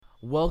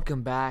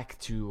Welcome back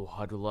to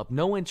Huddle Up.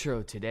 No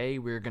intro today.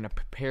 We're going to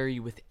prepare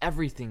you with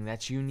everything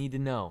that you need to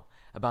know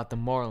about the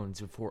Marlins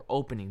before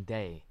opening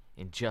day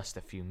in just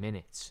a few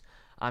minutes.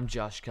 I'm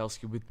Josh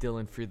Kelski with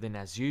Dylan Friedland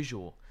as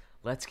usual.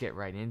 Let's get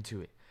right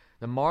into it.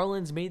 The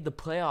Marlins made the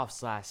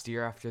playoffs last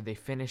year after they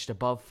finished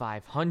above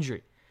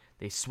 500.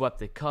 They swept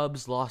the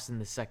Cubs, lost in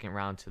the second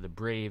round to the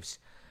Braves.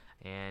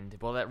 And,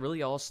 well, that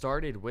really all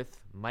started with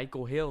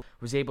Michael Hill,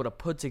 who was able to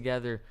put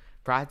together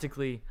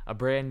practically a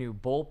brand new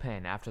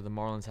bullpen after the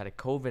Marlins had a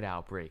COVID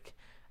outbreak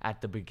at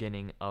the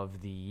beginning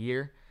of the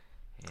year.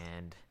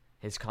 And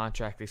his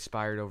contract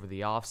expired over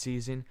the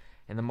offseason.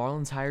 And the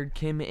Marlins hired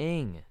Kim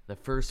Ng, the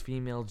first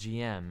female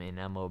GM in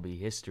MLB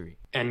history.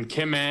 And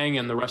Kim Ng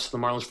and the rest of the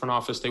Marlins front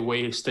office, they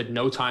wasted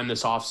no time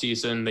this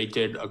offseason. They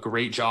did a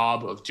great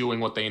job of doing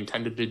what they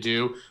intended to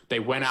do. They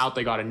went out,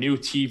 they got a new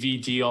TV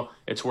deal.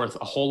 It's worth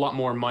a whole lot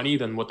more money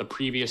than what the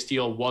previous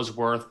deal was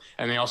worth.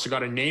 And they also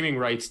got a naming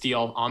rights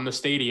deal on the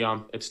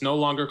stadium. It's no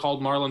longer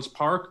called Marlins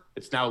Park.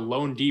 It's now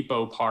Lone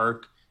Depot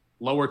Park.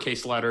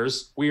 Lowercase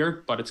letters.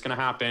 Weird, but it's going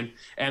to happen.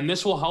 And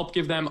this will help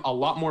give them a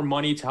lot more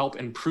money to help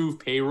improve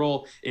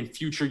payroll in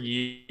future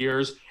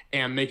years.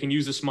 And they can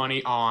use this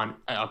money on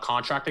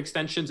contract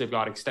extensions. They've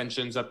got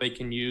extensions that they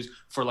can use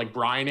for like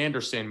Brian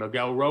Anderson,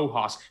 Miguel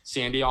Rojas,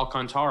 Sandy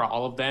Alcantara.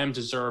 All of them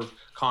deserve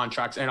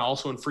contracts. And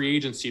also in free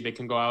agency, they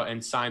can go out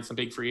and sign some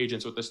big free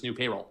agents with this new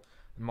payroll.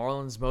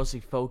 Marlins mostly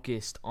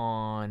focused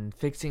on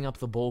fixing up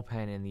the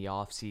bullpen in the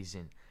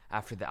offseason.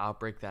 After the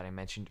outbreak that I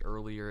mentioned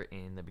earlier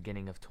in the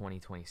beginning of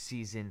 2020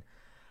 season,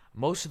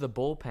 most of the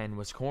bullpen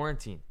was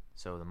quarantined,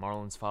 so the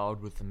Marlins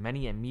followed with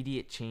many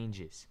immediate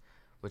changes,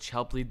 which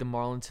helped lead the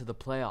Marlins to the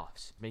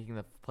playoffs, making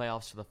the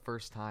playoffs for the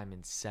first time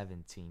in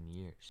 17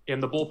 years.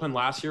 And the bullpen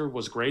last year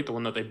was great, the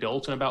one that they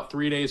built in about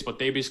 3 days, but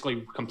they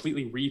basically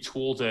completely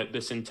retooled it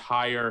this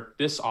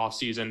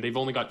offseason. They've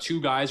only got two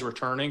guys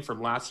returning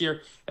from last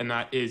year, and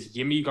that is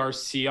Yimi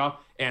Garcia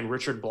and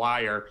Richard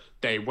Blyer.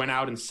 They went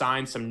out and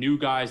signed some new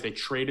guys. They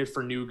traded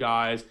for new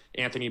guys,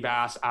 Anthony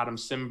Bass, Adam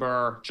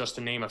Simber, just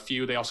to name a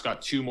few. They also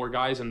got two more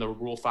guys in the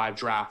Rule 5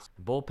 draft.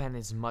 The bullpen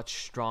is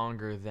much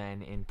stronger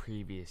than in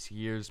previous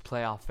years.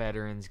 Playoff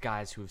veterans,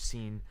 guys who have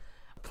seen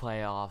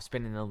playoffs,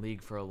 been in the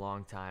league for a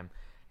long time,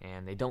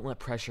 and they don't let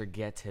pressure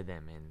get to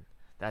them, and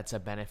that's a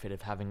benefit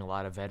of having a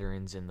lot of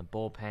veterans in the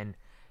bullpen.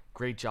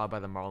 Great job by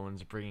the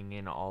Marlins bringing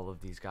in all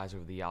of these guys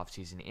over the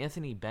offseason.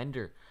 Anthony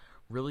Bender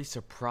really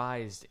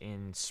surprised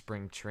in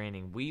spring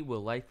training. We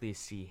will likely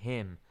see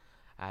him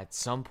at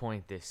some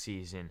point this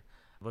season.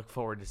 Look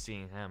forward to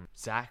seeing him.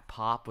 Zach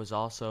Pop was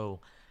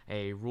also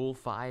a Rule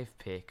 5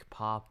 pick.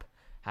 Pop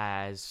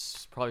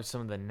has probably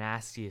some of the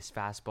nastiest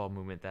fastball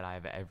movement that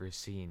I've ever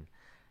seen,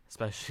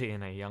 especially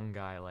in a young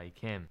guy like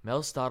him.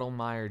 Mel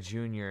Stottlemyre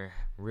Jr.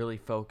 really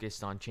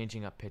focused on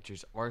changing up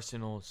pitchers'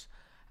 arsenals,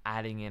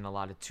 adding in a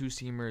lot of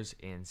two-seamers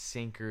and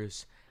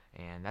sinkers,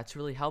 and that's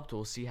really helped.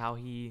 We'll see how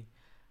he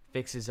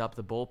fixes up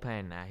the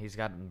bullpen. He's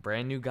got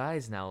brand new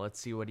guys now. Let's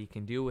see what he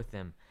can do with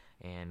them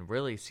and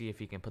really see if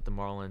he can put the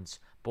Marlins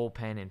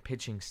bullpen and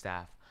pitching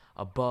staff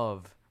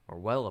above or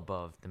well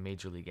above the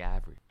major league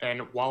average.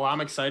 And while I'm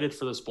excited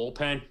for this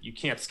bullpen, you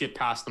can't skip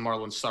past the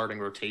Marlins starting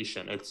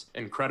rotation. It's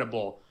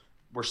incredible.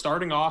 We're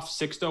starting off,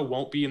 Sixto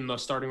won't be in the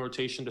starting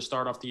rotation to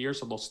start off the year,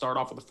 so they'll start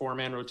off with a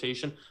four-man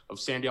rotation of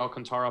Sandy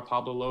Alcantara,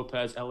 Pablo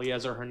Lopez,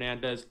 Eliezer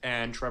Hernandez,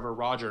 and Trevor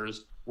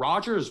Rogers.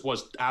 Rogers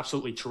was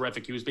absolutely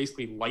terrific. He was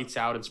basically lights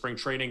out in spring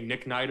training.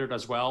 Nick Neidert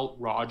as well.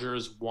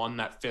 Rogers won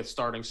that fifth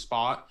starting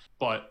spot.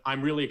 But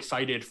I'm really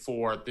excited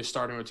for this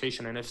starting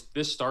rotation. And if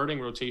this starting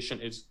rotation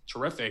is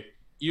terrific,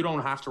 you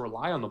don't have to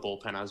rely on the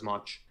bullpen as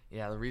much.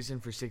 Yeah, the reason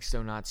for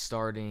Sixto not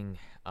starting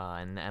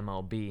in the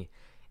MLB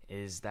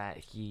is that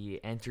he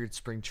entered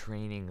spring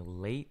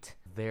training late.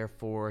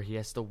 Therefore, he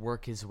has to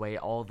work his way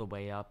all the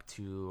way up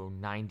to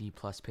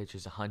 90-plus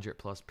pitches,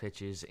 100-plus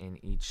pitches in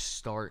each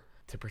start.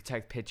 To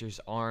protect pitchers'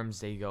 arms,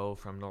 they go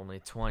from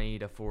normally 20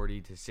 to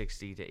 40 to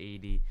 60 to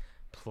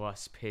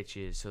 80-plus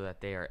pitches so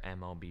that they are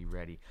MLB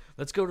ready.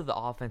 Let's go to the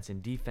offense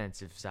and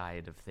defensive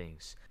side of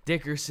things.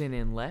 Dickerson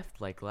in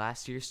left, like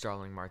last year,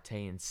 Starling Marte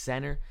in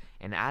center,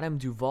 and Adam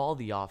Duvall,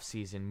 the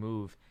offseason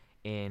move,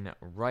 in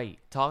right.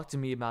 Talk to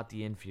me about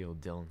the infield,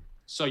 Dylan.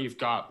 So you've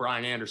got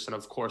Brian Anderson,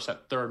 of course,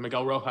 at third,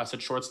 Miguel Rojas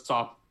at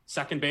shortstop.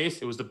 Second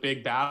base, it was the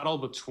big battle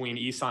between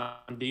Isan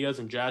Diaz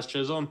and Jazz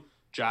Chisholm.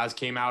 Jazz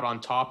came out on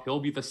top. He'll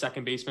be the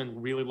second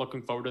baseman. Really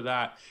looking forward to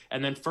that.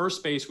 And then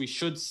first base, we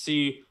should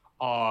see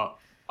a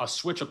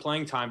switch of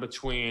playing time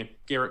between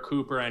Garrett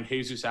Cooper and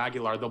Jesus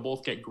Aguilar. They'll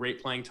both get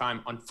great playing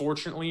time.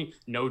 Unfortunately,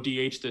 no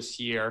DH this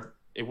year.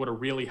 It would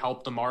have really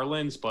helped the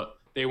Marlins, but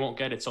they won't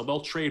get it. So they'll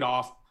trade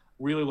off.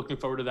 Really looking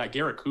forward to that.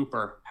 Garrett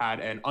Cooper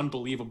had an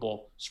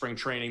unbelievable spring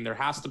training. There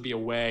has to be a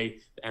way,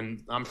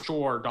 and I'm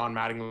sure Don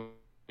Mattingly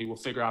will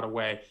figure out a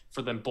way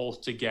for them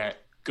both to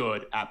get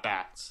good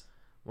at-bats.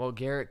 Well,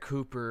 Garrett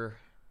Cooper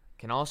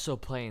can also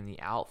play in the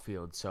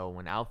outfield, so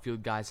when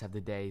outfield guys have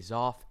the days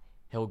off,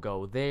 he'll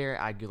go there.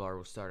 Aguilar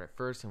will start at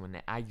first, and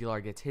when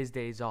Aguilar gets his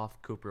days off,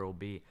 Cooper will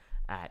be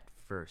at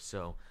first.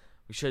 So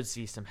we should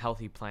see some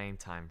healthy playing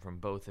time from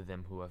both of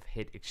them, who have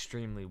hit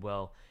extremely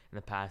well in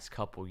the past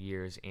couple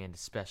years, and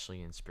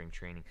especially in spring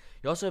training.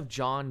 You also have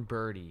John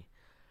Birdie,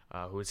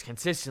 who is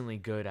consistently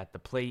good at the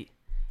plate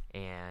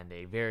and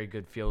a very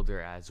good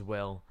fielder as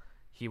well.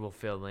 He will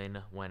fill in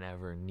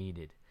whenever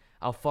needed.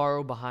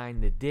 Alfaro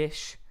behind the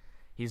dish.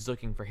 He's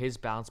looking for his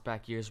bounce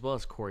back year, as well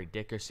as Corey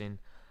Dickerson.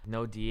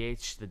 No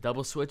DH. The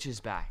double switch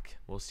is back.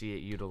 We'll see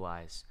it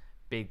utilized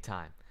big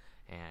time.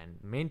 And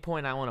main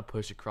point I want to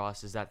push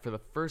across is that for the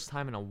first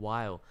time in a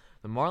while,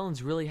 the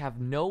Marlins really have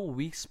no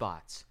weak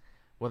spots,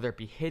 whether it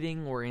be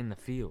hitting or in the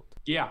field.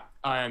 Yeah,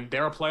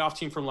 they're a playoff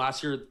team from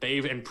last year.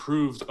 They've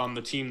improved on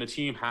the team. The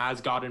team has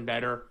gotten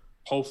better.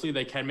 Hopefully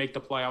they can make the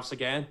playoffs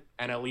again,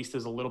 and at least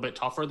is a little bit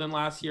tougher than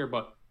last year,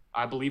 but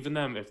I believe in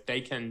them. If they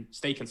can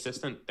stay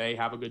consistent, they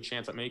have a good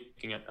chance at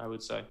making it, I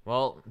would say.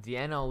 Well, the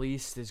NL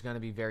East is going to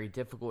be very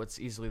difficult. It's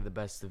easily the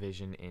best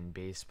division in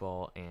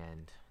baseball,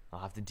 and I'll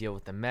have to deal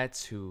with the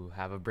Mets, who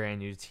have a brand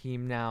new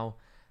team now.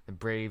 The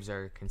Braves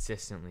are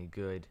consistently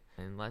good.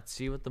 And let's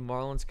see what the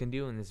Marlins can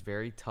do in this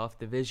very tough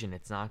division.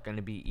 It's not going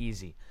to be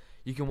easy.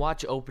 You can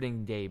watch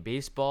opening day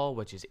baseball,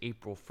 which is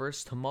April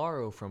 1st,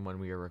 tomorrow from when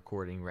we are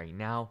recording right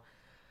now.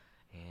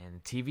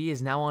 And TV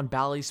is now on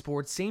Bally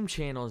Sports, same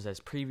channels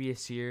as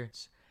previous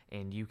years.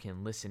 And you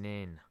can listen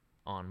in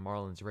on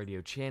Marlins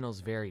radio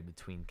channels vary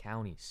between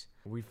counties.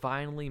 We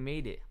finally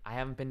made it. I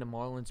haven't been to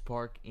Marlins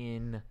Park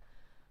in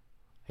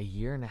a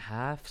year and a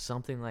half,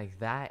 something like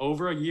that.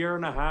 Over a year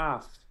and a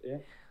half. Yeah.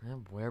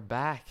 We're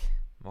back.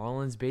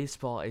 Marlins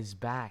baseball is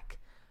back.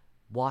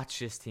 Watch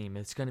this team.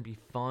 It's going to be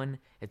fun.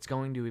 It's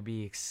going to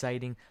be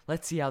exciting.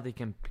 Let's see how they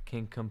can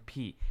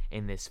compete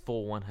in this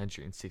full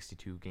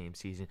 162-game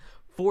season.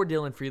 For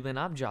Dylan Freeland,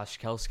 I'm Josh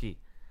Kelski.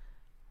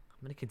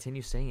 I'm going to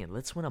continue saying it.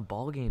 Let's win a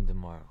ball game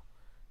tomorrow.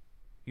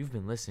 You've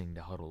been listening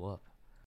to Huddle Up.